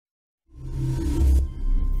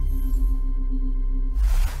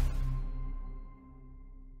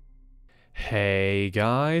Hey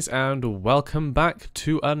guys, and welcome back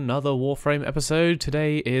to another Warframe episode.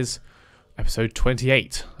 Today is episode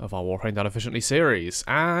 28 of our Warframe Done Efficiently series,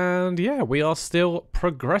 and yeah, we are still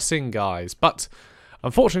progressing, guys, but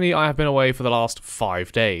unfortunately I have been away for the last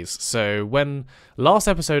 5 days, so when last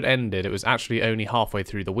episode ended, it was actually only halfway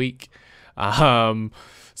through the week,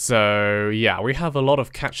 so yeah, we have a lot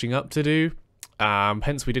of catching up to do.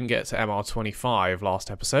 Hence we didn't get to MR25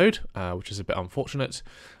 last episode, which is a bit unfortunate.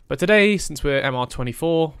 But today, since we're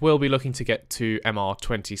MR24, we'll be looking to get to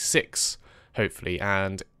MR26, hopefully.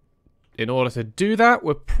 And in order to do that,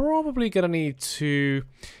 we're probably going to need to,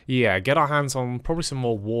 get our hands on probably some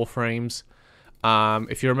more Warframes.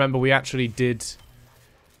 If you remember, we actually did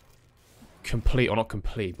complete, or not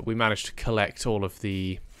complete, but we managed to collect all of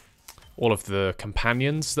the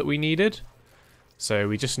companions that we needed. So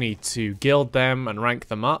we just need to guild them and rank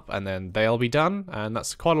them up, and then they'll be done. And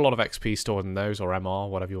that's quite a lot of XP stored in those, or MR,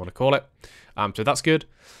 whatever you want to call it. So that's good.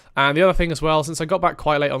 And the other thing as well, since I got back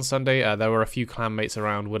quite late on Sunday, there were a few clanmates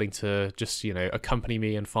around willing to just, accompany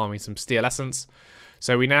me in farming some steel essence.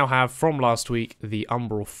 So we now have, from last week, the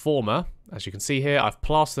Umbral Former. As you can see here, I've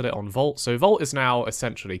plastered it on Vault. So Vault is now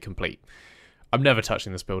essentially complete. I'm never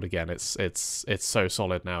touching this build again. It's so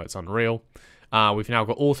solid now, it's unreal. We've now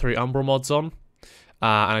got all 3 Umbral mods on.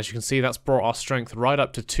 And as you can see, that's brought our strength right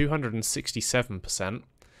up to 267%.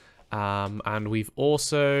 And we've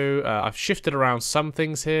also, I've shifted around some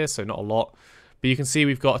things here, so not a lot. But you can see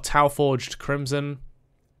we've got a Tau-Forged Crimson,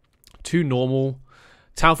 2 normal,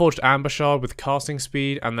 Tau-Forged Amber Shard with casting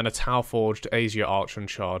speed, and then a Tau-Forged Azure Archon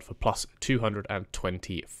Shard for plus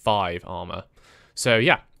 225 armor. So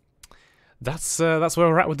yeah, that's where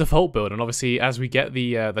we're at with the Vault build. And obviously, as we get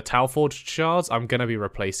the Tau-Forged Shards, I'm going to be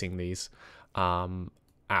replacing these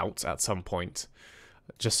out at some point,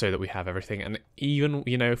 just so that we have everything. And even,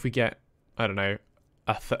 if we get, I don't know,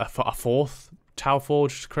 a 4th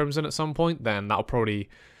Tau-Forged Crimson at some point, then that'll probably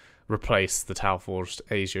replace the Tau-Forged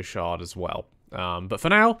Azure Shard as well. But for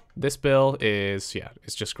now, this build is,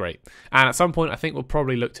 it's just great. And at some point, I think we'll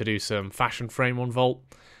probably look to do some Fashion Frame on Vault.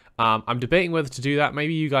 I'm debating whether to do that.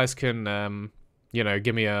 Maybe you guys can,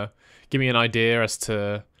 give me an idea as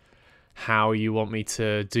to how you want me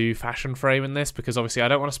to do Fashion Frame in this, because obviously I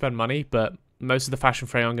don't want to spend money, but most of the Fashion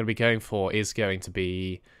Frame I'm going to be going for is going to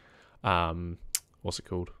be, what's it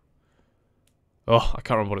called? Oh, I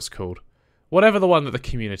can't remember what it's called. Whatever the one that the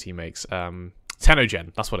community makes, Tenno,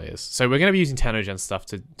 that's what it is. So we're going to be using Tenno stuff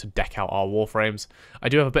to deck out our Warframes. I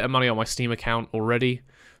do have a bit of money on my Steam account already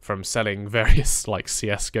from selling various like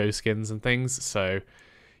CSGO skins and things, so,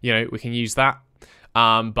 we can use that.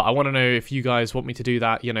 But I want to know if you guys want me to do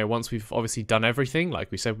that, once we've obviously done everything, like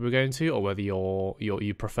we said we were going to, or whether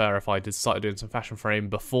you prefer if I started doing some Fashion Frame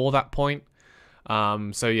before that point.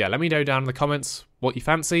 So yeah, let me know down in the comments what you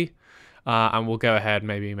fancy, and we'll go ahead,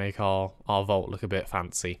 maybe make our Vault look a bit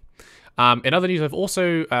fancy. In other news, I've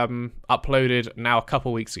also uploaded, now a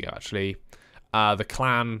couple weeks ago actually, the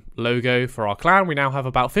clan logo for our clan. We now have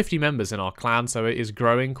about 50 members in our clan, so it is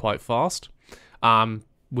growing quite fast.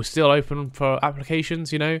 We're still open for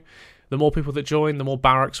applications, The more people that join, the more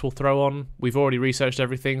barracks we'll throw on. We've already researched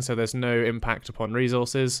everything, so there's no impact upon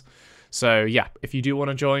resources. So yeah, if you do want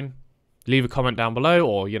to join, leave a comment down below,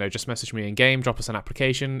 or, just message me in-game, drop us an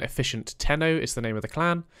application. Efficient Tenno is the name of the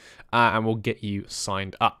clan, and we'll get you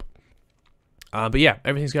signed up. But yeah,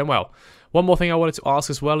 everything's going well. One more thing I wanted to ask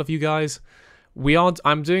as well of you guys.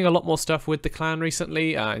 I'm doing a lot more stuff with the clan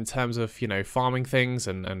recently, in terms of, farming things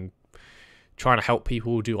and trying to help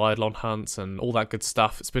people do Eidolon hunts and all that good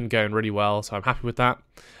stuff. It's been going really well, so I'm happy with that.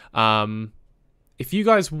 If you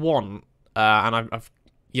guys want, and I've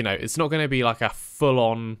it's not going to be like a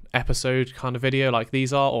full-on episode kind of video like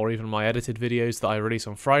these are, or even my edited videos that I release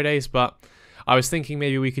on Fridays, but I was thinking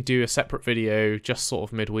maybe we could do a separate video just sort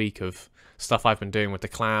of midweek of stuff I've been doing with the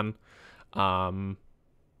clan.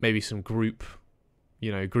 Maybe some group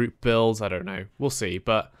builds, I don't know. We'll see,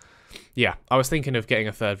 but yeah, I was thinking of getting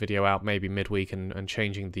a 3rd video out maybe midweek and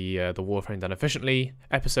changing the Warframe Done Efficiently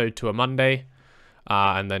episode to a Monday,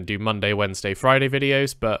 and then do Monday, Wednesday, Friday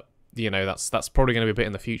videos. But that's probably going to be a bit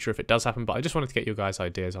in the future if it does happen. But I just wanted to get your guys'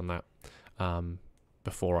 ideas on that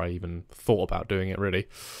before I even thought about doing it, really.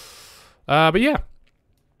 But yeah,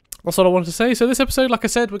 that's all I wanted to say. So this episode, like I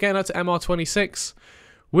said, we're getting out to MR26.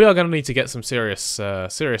 We are going to need to get some serious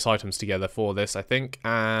items together for this, I think,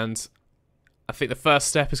 and I think the first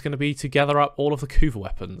step is going to be to gather up all of the Kuva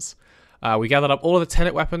weapons. We gathered up all of the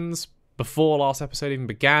Tenet weapons before last episode even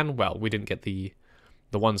began. Well, we didn't get the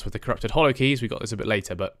ones with the corrupted hollow keys. We got this a bit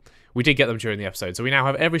later, but we did get them during the episode. So we now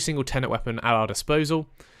have every single Tenet weapon at our disposal.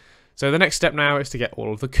 So the next step now is to get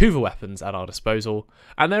all of the Kuva weapons at our disposal,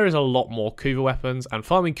 and there is a lot more Kuva weapons, and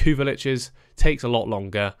farming Kuva liches takes a lot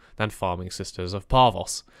longer than farming Sisters of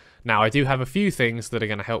Parvos. Now I do have a few things that are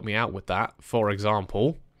going to help me out with that. For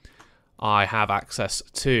example, I have access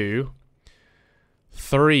to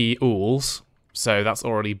 3 ools, so that's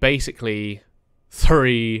already basically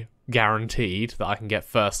 3 guaranteed that I can get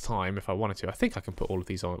first time if I wanted to. I think I can put all of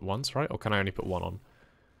these on at once, right? Or can I only put 1 on?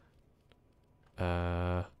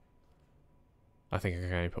 I think I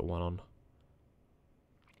can only put 1 on.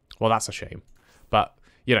 Well, that's a shame. But,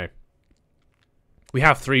 you know, we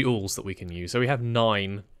have 3 ools that we can use. So we have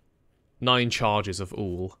 9 charges of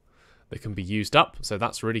ool that can be used up. So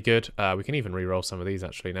that's really good. We can even reroll some of these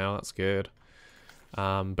actually now. That's good.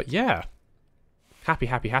 But yeah. Happy,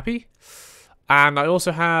 happy, happy. And I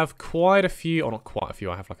also have quite a few, or not quite a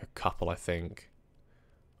few, I have like a couple, I think.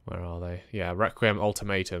 Where are they? Yeah, Requiem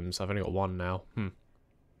Ultimatums. I've only got 1 now.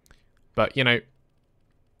 But, you know,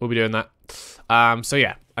 we'll be doing that. So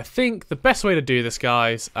yeah, I think the best way to do this,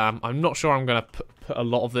 guys, I'm not sure I'm going to put a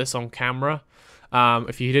lot of this on camera.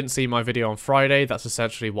 If you didn't see my video on Friday, that's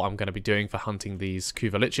essentially what I'm going to be doing for hunting these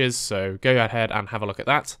Kuva liches. So go ahead and have a look at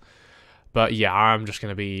that. But yeah, I'm just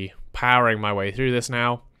going to be powering my way through this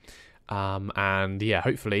now. And yeah,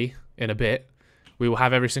 hopefully in a bit we will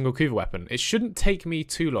have every single Kuva weapon. It shouldn't take me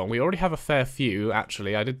too long. We already have a fair few,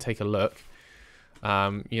 actually. I did take a look.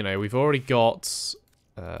 You know, we've already got...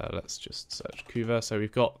 let's just search Kuva. So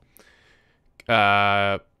we've got...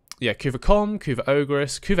 yeah, Kuva Com, Kuva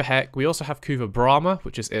Ogress, Kuva Heck. We also have Kuva Brahma,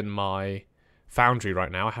 which is in my foundry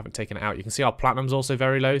right now. I haven't taken it out. You can see our platinum's also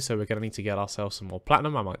very low, so we're going to need to get ourselves some more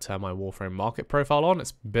platinum. I might turn my Warframe market profile on.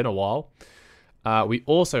 It's been a while. We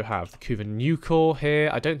also have Kuva Nucor here.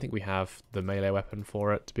 I don't think we have the melee weapon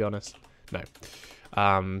for it, to be honest.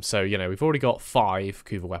 No. So, you know, we've already got 5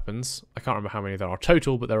 Kuva weapons. I can't remember how many there are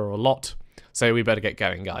total, but there are a lot. So we better get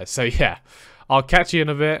going, guys. So, yeah, I'll catch you in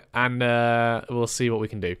a bit, and we'll see what we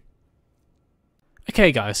can do.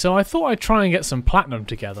 Okay, guys, so I thought I'd try and get some platinum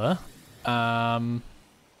together. And,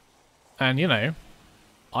 you know,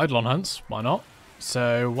 Eidolon hunts, why not?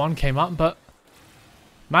 So 1 came up, but...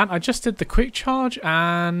 Man, I just did the quick charge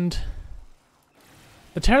and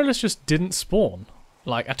the Terrorless just didn't spawn,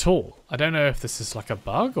 like, at all. I don't know if this is like a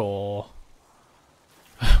bug or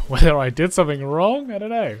whether I did something wrong. I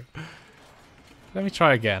don't know. Let me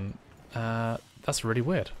try again. That's really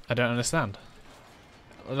weird. I don't understand.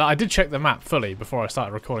 I did check the map fully before I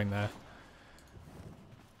started recording there.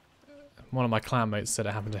 One of my clanmates said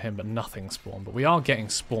it happened to him, but nothing spawned. But we are getting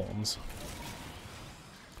spawns.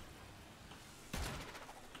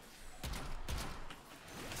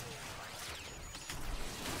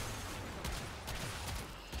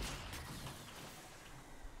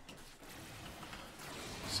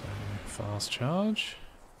 Fast charge.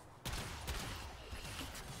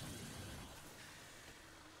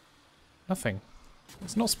 Nothing.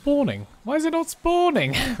 It's not spawning. Why is it not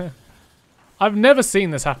spawning? I've never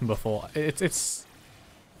seen this happen before. It's...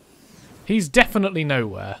 He's definitely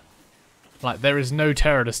nowhere. Like, there is no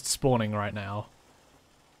terrorist spawning right now.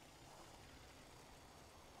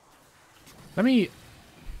 Let me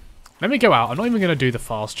go out. I'm not even going to do the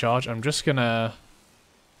fast charge. I'm just going to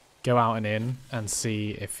go out and in and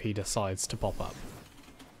see if he decides to pop up.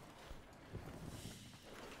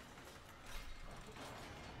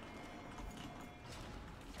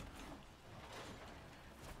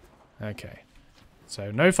 Okay.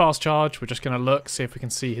 So no fast charge. We're just going to look, see if we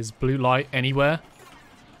can see his blue light anywhere.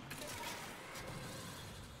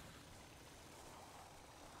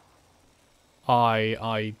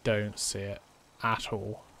 I don't see it at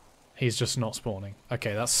all. He's just not spawning.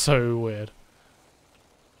 Okay, that's so weird.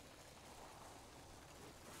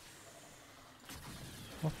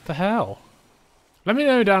 What the hell? Let me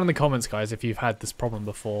know down in the comments, guys, if you've had this problem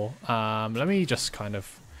before. Let me just kind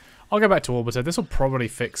of... I'll go back to Orbiter. This will probably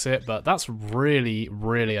fix it, but that's really,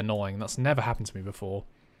 really annoying. That's never happened to me before.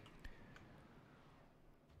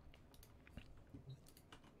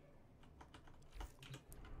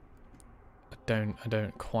 I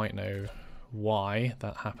don't quite know why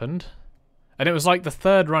that happened. And it was like the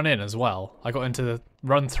 3rd run in as well. I got into the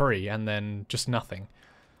run 3 and then just nothing.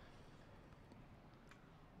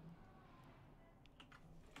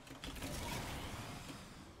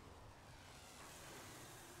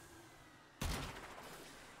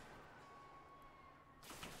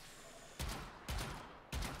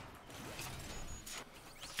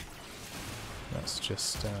 Let's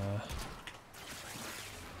just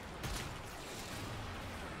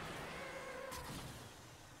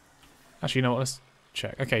actually, you know what? Let's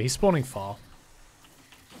check. Okay, he's spawning far.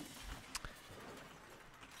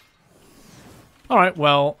 Alright,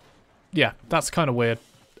 well, yeah, that's kind of weird.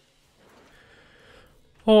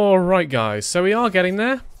 Alright guys, so we are getting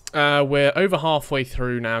there. We're over halfway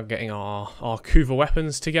through now getting our Kuva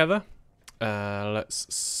weapons together.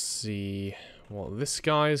 Let's see what this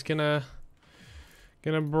guy is gonna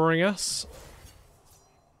bring us.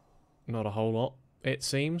 Not a whole lot, it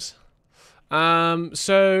seems.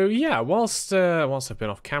 So yeah, whilst I've been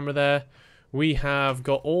off camera there, we have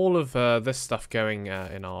got all of this stuff going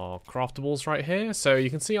in our craftables right here. So you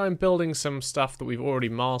can see I'm building some stuff that we've already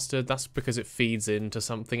mastered. That's because it feeds into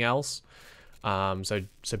something else. So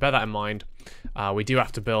bear that in mind. We do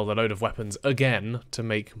have to build a load of weapons again to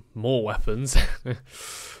make more weapons.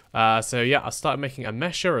 So yeah, I started making a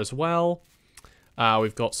mesher as well.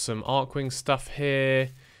 We've got some Arcwing stuff here.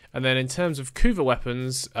 And then in terms of Kuva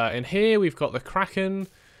weapons, in here we've got the Kraken,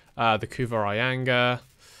 the Kuva Ianga,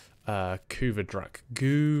 Kuva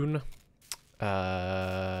Dragoon,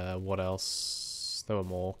 what else? There were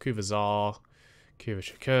more. Kuva Tsar, Kuva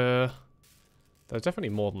Shakur. There's definitely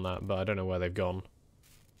more than that, but I don't know where they've gone.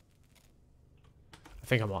 I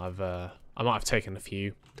think I might have taken a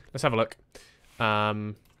few. Let's have a look.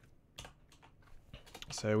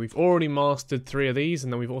 So we've already mastered 3 of these,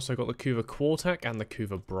 and then we've also got the Kuva Quartek and the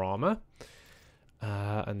Kuva Brahma.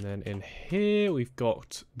 And then in here we've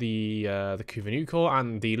got the Kuva Nucor,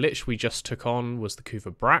 and the Lich we just took on was the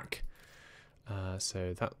Kuva Brack.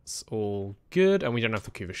 So that's all good, and we don't have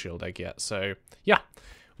the Kuva Shield Egg yet. So yeah,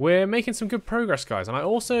 we're making some good progress, guys. And I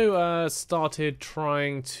also started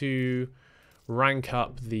trying to rank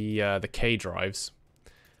up the K drives.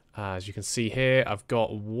 As you can see here, I've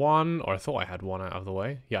got 1, or I thought I had 1 out of the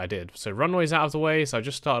way. Yeah, I did. So Runway's out of the way, so I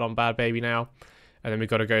just started on Bad Baby now. And then we've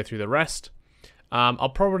got to go through the rest. I'll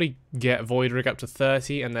probably get Void Rig up to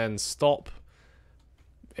 30 and then stop.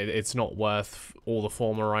 It's not worth all the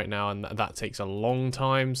Former right now, and that takes a long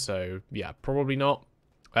time. So yeah, probably not.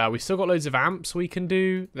 We've still got loads of amps we can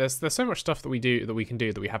do. There's so much stuff that we can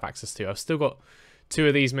do that we have access to. I've still got 2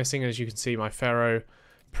 of these missing, as you can see. My Pharaoh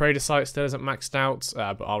Praetor Sight still isn't maxed out,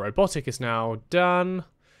 but our robotic is now done.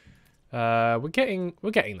 We're getting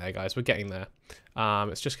there, guys. We're getting there.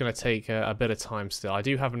 It's just going to take a bit of time still. I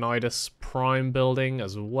do have an Nidus Prime building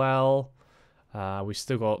as well. We've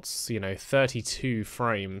still got, 32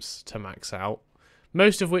 frames to max out.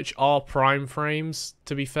 Most of which are Prime frames,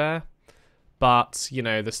 to be fair. But,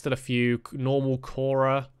 there's still a few. Normal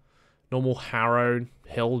Korra, normal Harrow,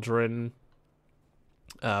 Hildren,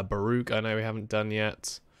 Baruch, I know we haven't done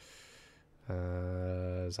yet.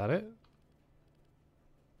 Is that it?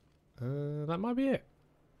 That might be it.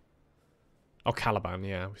 Oh, Caliban,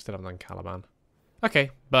 yeah. We still haven't done Caliban.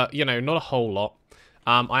 Okay, but, not a whole lot.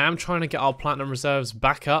 I am trying to get our Platinum reserves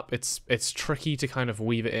back up. It's tricky to kind of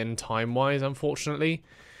weave it in time-wise, unfortunately.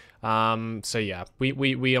 So, yeah.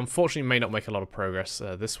 We unfortunately may not make a lot of progress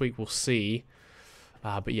this week. We'll see.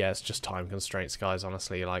 But yeah, it's just time constraints, guys,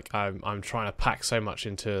 honestly. Like, I'm trying to pack so much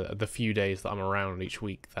into the few days that I'm around each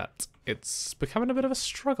week that it's becoming a bit of a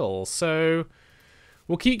struggle. So,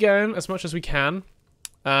 we'll keep going as much as we can.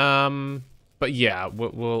 But yeah,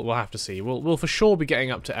 we'll have to see. We'll for sure be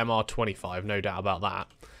getting up to MR25, no doubt about that.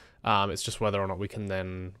 It's just whether or not we can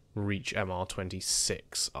then reach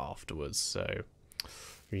MR26 afterwards. So,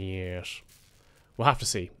 yes. We'll have to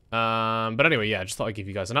see. But anyway, yeah, just thought I'd give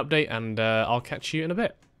you guys an update, and I'll catch you in a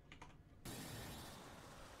bit.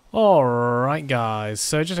 Alright, guys,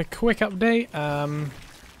 so just a quick update.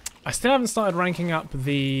 I still haven't started ranking up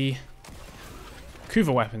the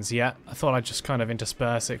Kuva weapons yet. I thought I'd just kind of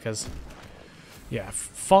intersperse it, because, yeah,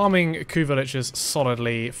 farming Kuva Liches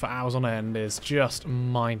solidly for hours on end is just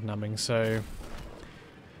mind-numbing, so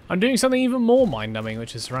I'm doing something even more mind-numbing,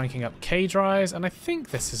 which is ranking up K-Drives, and I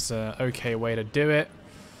think this is an okay way to do it.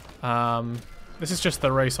 This is just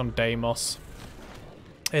the race on Deimos.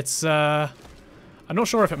 It's, I'm not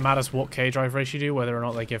sure if it matters what K-Drive race you do, whether or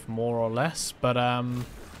not they give more or less, but,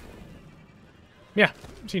 yeah,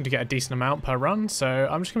 seem to get a decent amount per run, so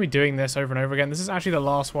I'm just going to be doing this over and over again. This is actually the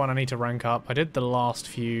last one I need to rank up. I did the last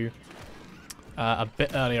few a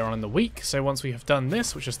bit earlier on in the week, so once we have done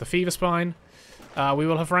this, which is the Fever Spine, we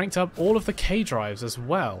will have ranked up all of the K-Drives as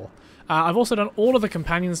well. I've also done all of the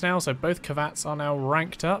companions now, so both Kavats are now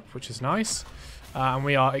ranked up, which is nice. And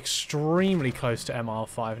we are extremely close to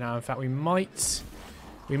MR5 now. In fact, we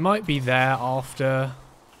might be there after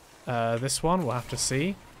this one. We'll have to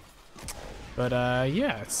see. But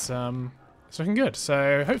yeah, it's looking good.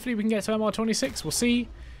 So hopefully we can get to MR26. We'll see.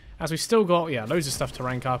 As we've still got, yeah, loads of stuff to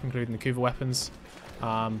rank up, including the Kuva weapons.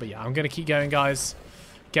 But yeah, I'm going to keep going, guys.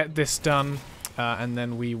 Get this done, and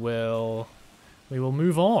then we will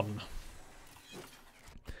move on.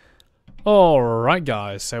 Alright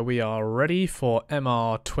guys, so we are ready for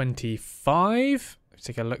MR25.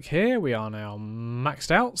 Take a look here, we are now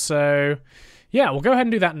maxed out, so yeah, we'll go ahead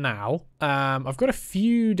and do that now. I've got a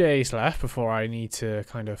few days left before I need to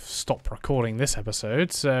kind of stop recording this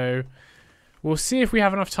episode, so we'll see if we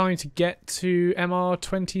have enough time to get to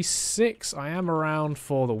MR26. I am around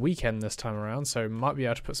for the weekend this time around, so might be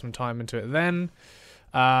able to put some time into it then.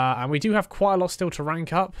 And we do have quite a lot still to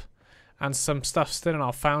rank up. And some stuff still in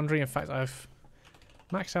our foundry. In fact, I've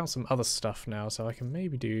maxed out some other stuff now, so I can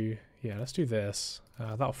maybe do... Yeah, let's do this.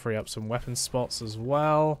 That'll free up some weapon spots as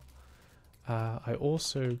well. I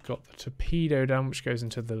also got the torpedo done, which goes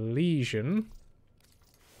into the Legion.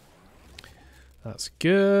 That's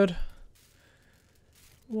good.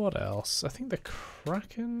 What else? I think the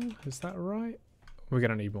Kraken, is that right? We're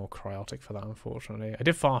going to need more cryotic for that, unfortunately. I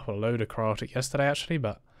did fire up a load of cryotic yesterday, actually,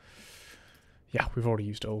 but... yeah, we've already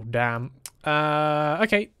used it all. Damn.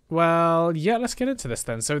 Okay, well, yeah, let's get into this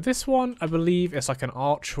then. So this one, I believe, is like an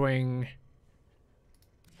Archwing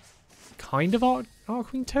kind of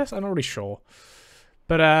Archwing test. I'm not really sure.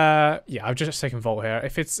 But yeah, I've just taken Volt here.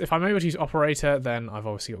 If I'm able to use Operator, then I've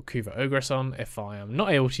obviously got Kuva Ogress on. If I am not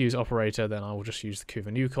able to use Operator, then I will just use the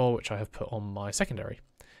Kuva Nucor, which I have put on my secondary.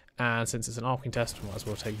 And since it's an Archwing test, we might as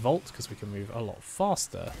well take Volt because we can move a lot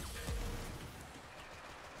faster.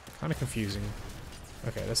 Kind of confusing.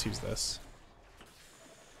 Okay, let's use this.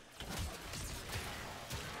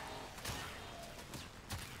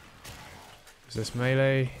 Is this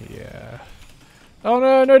melee? Yeah. Oh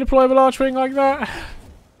no, no deployable Archwing like that!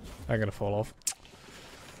 I'm gonna fall off.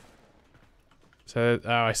 So,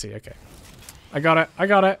 oh, I see, okay. I got it, I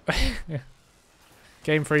got it!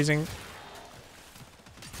 Game freezing.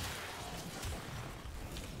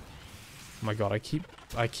 Oh my god, I keep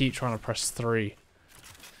trying to press 3.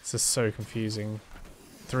 This is so confusing.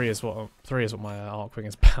 3 is what my Archwing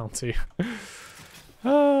is bound to.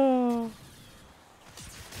 Oh.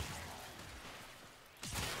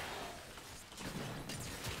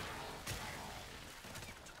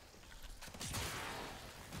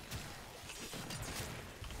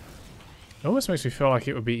 It almost makes me feel like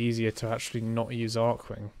it would be easier to actually not use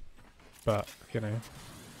Archwing, but you know.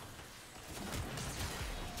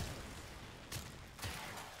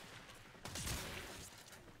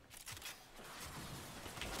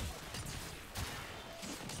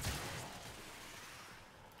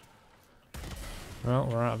 Well,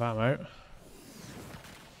 we're out of ammo.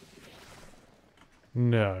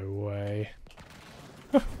 No way.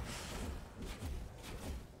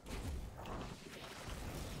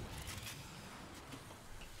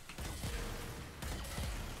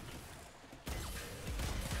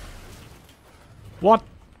 What?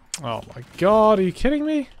 Oh my god, are you kidding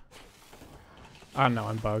me? Oh no,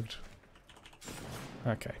 I'm bugged.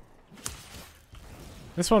 Okay.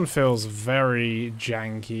 This one feels very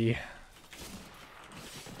janky.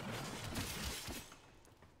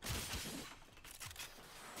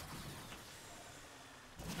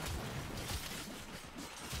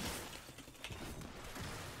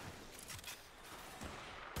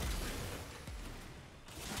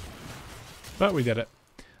 But we did it.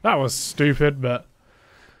 That was stupid, but,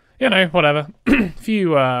 you know, whatever.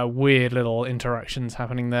 Few weird little interactions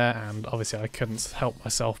happening there, and obviously I couldn't help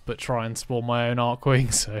myself but try and spawn my own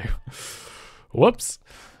Archwing, so... whoops.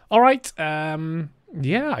 Alright,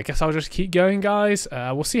 yeah, I guess I'll just keep going, guys.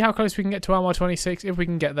 We'll see how close we can get to MR26. If we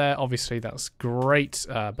can get there, obviously that's great,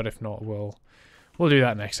 but if not, we'll do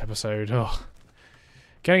that next episode. Oh.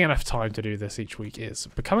 Getting enough time to do this each week is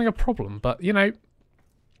becoming a problem, but, you know...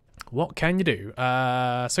 what can you do?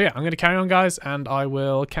 So yeah, I'm going to carry on, guys, and I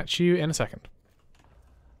will catch you in a second.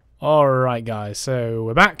 Alright, guys, so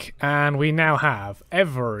we're back, and we now have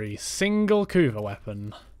every single Kuva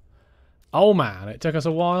weapon. Oh man, it took us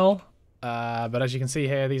a while, but as you can see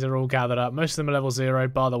here, these are all gathered up. Most of them are level 0,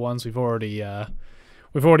 bar the ones we've already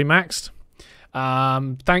maxed.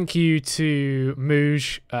 Thank you to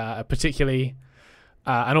Mooj, particularly,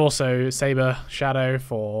 and also Saber Shadow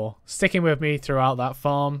for sticking with me throughout that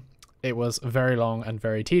farm. It was very long and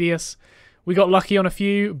very tedious. We got lucky on a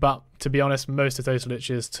few, but to be honest, most of those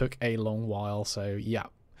glitches took a long while, so yeah.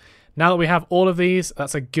 Now that we have all of these,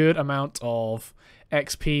 that's a good amount of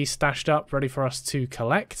XP stashed up, ready for us to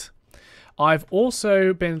collect. I've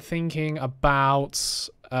also been thinking about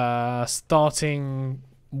starting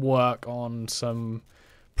work on some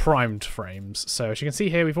primed frames. So as you can see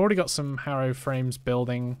here, we've already got some Harrow frames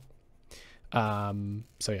building. So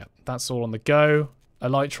yeah, that's all on the go.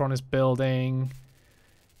 Elytron is building.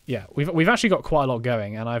 Yeah, we've actually got quite a lot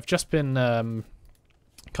going, and I've just been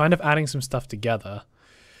kind of adding some stuff together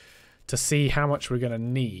to see how much we're going to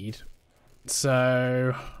need.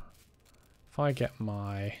 So if I get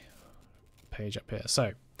my page up here.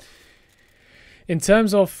 So, in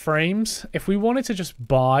terms of frames, if we wanted to just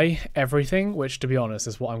buy everything, which to be honest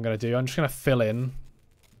is what I'm going to do, I'm just going to fill in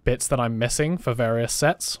bits that I'm missing for various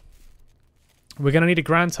sets. We're going to need a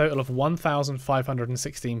grand total of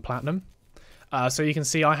 1,516 platinum. So you can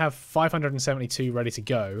see I have 572 ready to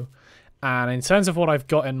go. And in terms of what I've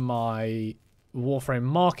got in my Warframe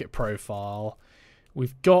market profile,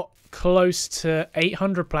 we've got close to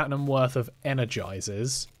 800 platinum worth of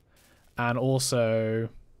energizers. And also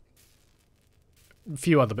a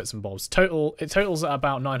few other bits and bobs. It totals at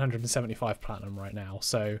about 975 platinum right now.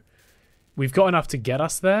 So we've got enough to get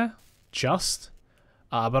us there, just.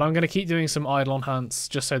 But I'm going to keep doing some Eidolon hunts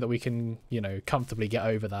just so that we can, you know, comfortably get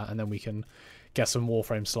over that. And then we can get some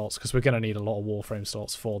Warframe slots, because we're going to need a lot of Warframe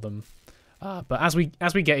slots for them. But as we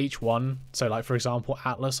get each one, so like for example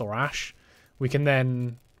Atlas or Ash, we can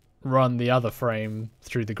then run the other frame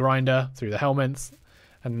through the grinder, through the helmets,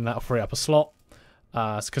 and that'll free up a slot.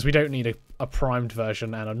 Because we don't need a primed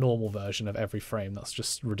version and a normal version of every frame. That's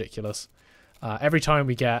just ridiculous. Every time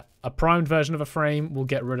we get a primed version of a frame, we'll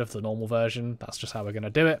get rid of the normal version. That's just how we're going to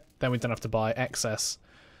do it. Then we don't have to buy excess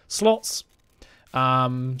slots.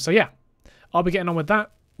 So yeah, I'll be getting on with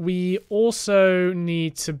that. We also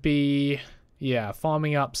need to be,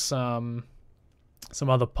 farming up some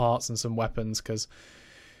other parts and some weapons, because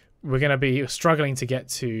we're going to be struggling to get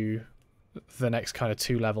to the next kind of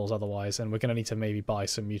 2 levels otherwise, and we're going to need to maybe buy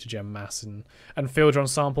some mutagen mass and Fieldron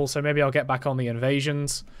samples. So maybe I'll get back on the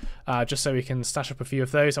invasions, just so we can stash up a few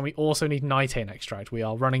of those. And we also need nitane extract. We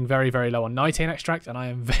are running very, very low on nitane extract, and I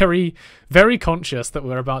am very, very conscious that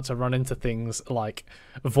we're about to run into things like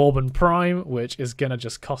Vauban Prime, which is going to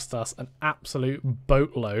just cost us an absolute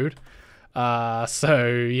boatload.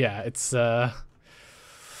 So yeah, it's oh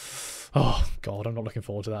god, I'm not looking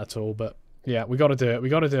forward to that at all, but yeah, we got to do it. We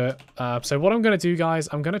got to do it. So what I'm going to do, guys,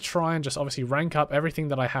 I'm going to try and just obviously rank up everything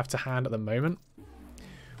that I have to hand at the moment.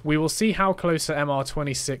 We will see how close to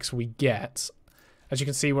MR26 we get. As you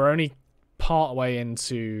can see, we're only part way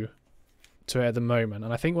into it at the moment.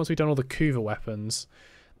 And I think once we've done all the Kuva weapons,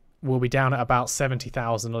 we'll be down at about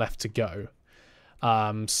 70,000 left to go.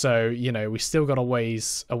 So, you know, we still got a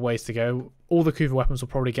ways to go. All the Kuva weapons will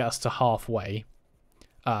probably get us to halfway.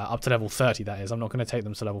 Up to level 30, that is. I'm not going to take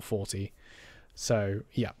them to level 40. So,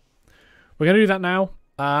 yeah. We're going to do that now.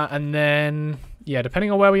 And then, yeah, depending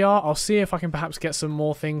on where we are, I'll see if I can perhaps get some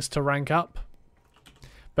more things to rank up.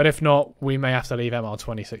 But if not, we may have to leave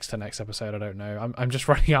MR26 to next episode. I don't know. I'm just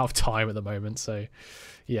running out of time at the moment. So,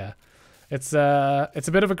 yeah. It's a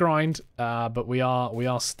bit of a grind, but we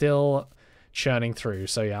are still churning through.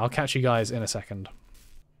 So, yeah, I'll catch you guys in a second.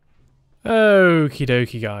 Okie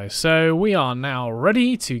dokie, guys. So we are now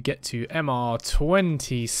ready to get to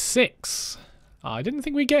MR26. I didn't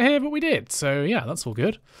think we'd get here, but we did. So yeah, that's all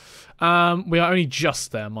good. We are only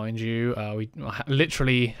just there, mind you. We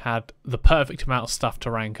literally had the perfect amount of stuff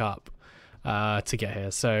to rank up to get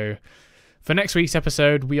here. So for next week's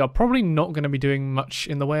episode, we are probably not going to be doing much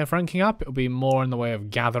in the way of ranking up. It'll be more in the way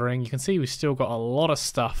of gathering. You can see we've still got a lot of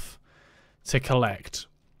stuff to collect.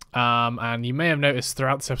 And you may have noticed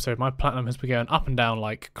throughout this episode, my platinum has been going up and down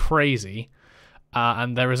like crazy.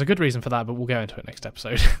 And there is a good reason for that, but we'll go into it next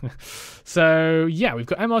episode. So, yeah, we've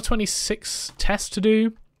got MR26 tests to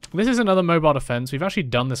do. This is another mobile defense. We've actually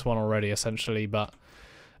done this one already, essentially, but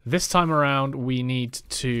this time around we need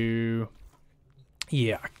to,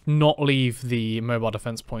 not leave the mobile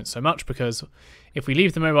defense points so much, because if we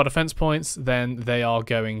leave the mobile defense points, then they are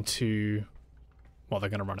going to, well, they're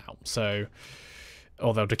going to run out. So,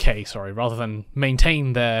 or they'll decay, sorry, rather than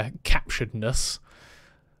maintain their capturedness.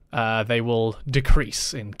 They will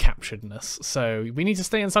decrease in capturedness. So we need to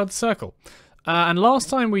stay inside the circle. And last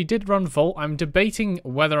time we did run Volt. I'm debating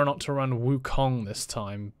whether or not to run Wukong this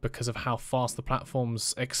time because of how fast the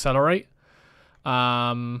platforms accelerate.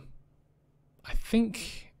 I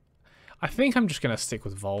think I'm just gonna stick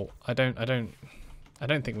with Volt. I don't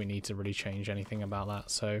think we need to really change anything about that.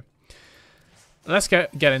 So let's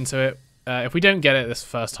get into it. If we don't get it this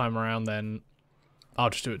first time around, then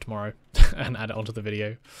I'll just do it tomorrow and add it onto the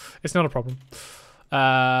video. It's not a problem.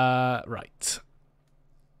 Right.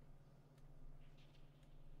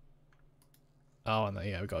 Oh, and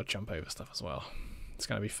yeah, we've got to jump over stuff as well. It's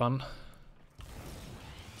going to be fun.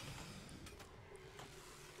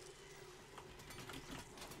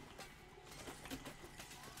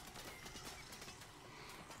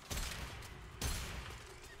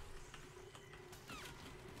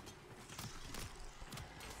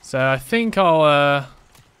 So I think I'll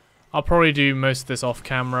probably do most of this off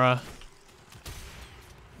camera.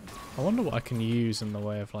 I wonder what I can use in the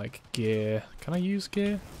way of like gear. Can I use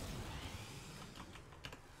gear?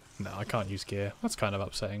 No, I can't use gear. That's kind of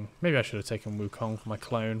upsetting. Maybe I should have taken Wukong for my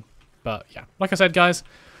clone. But yeah, like I said, guys,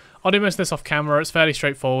 I'll do most of this off camera. It's fairly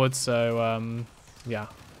straightforward, so yeah.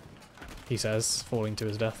 He says, falling to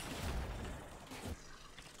his death.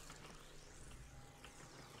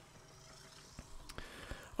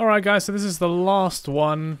 Alright guys, so this is the last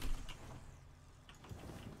one.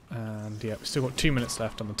 And yeah, we've still got 2 minutes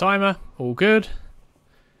left on the timer. All good.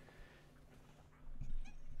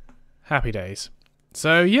 Happy days.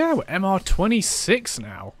 So yeah, we're MR26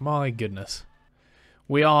 now. My goodness.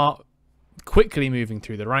 We are quickly moving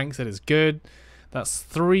through the ranks. It is good. That's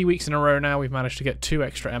 3 weeks in a row now. We've managed to get 2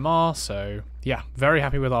 extra MR. So yeah, very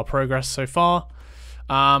happy with our progress so far.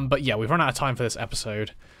 But yeah, we've run out of time for this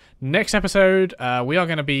episode. Next episode, we are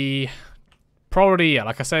going to be probably, yeah,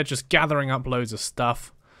 like I said, just gathering up loads of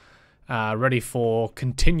stuff. Ready for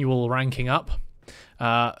continual ranking up.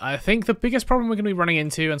 I think the biggest problem we're going to be running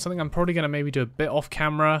into, and something I'm probably going to maybe do a bit off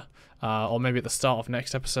camera, or maybe at the start of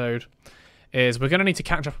next episode, is we're going to need to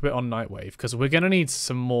catch up a bit on Nightwave, because we're going to need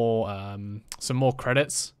some more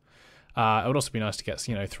credits. It would also be nice to get,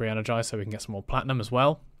 3 energized so we can get some more platinum as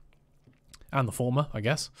well. And the former, I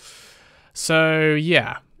guess. So,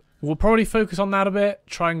 yeah. We'll probably focus on that a bit,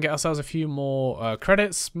 try and get ourselves a few more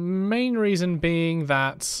credits. Main reason being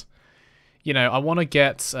that, I want to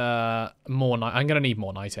get more night. I'm going to need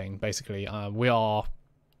more nighting, basically. We are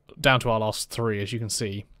down to our last 3, as you can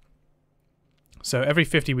see. So every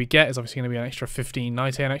 50 we get is obviously going to be an extra 15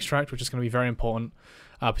 Nightain extract, which is going to be very important,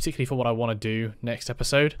 particularly for what I want to do next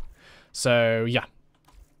episode. So, yeah.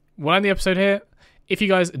 We'll end the episode here. If you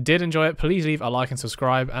guys did enjoy it, please leave a like and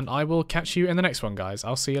subscribe, and I will catch you in the next one, guys.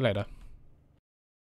 I'll see you later.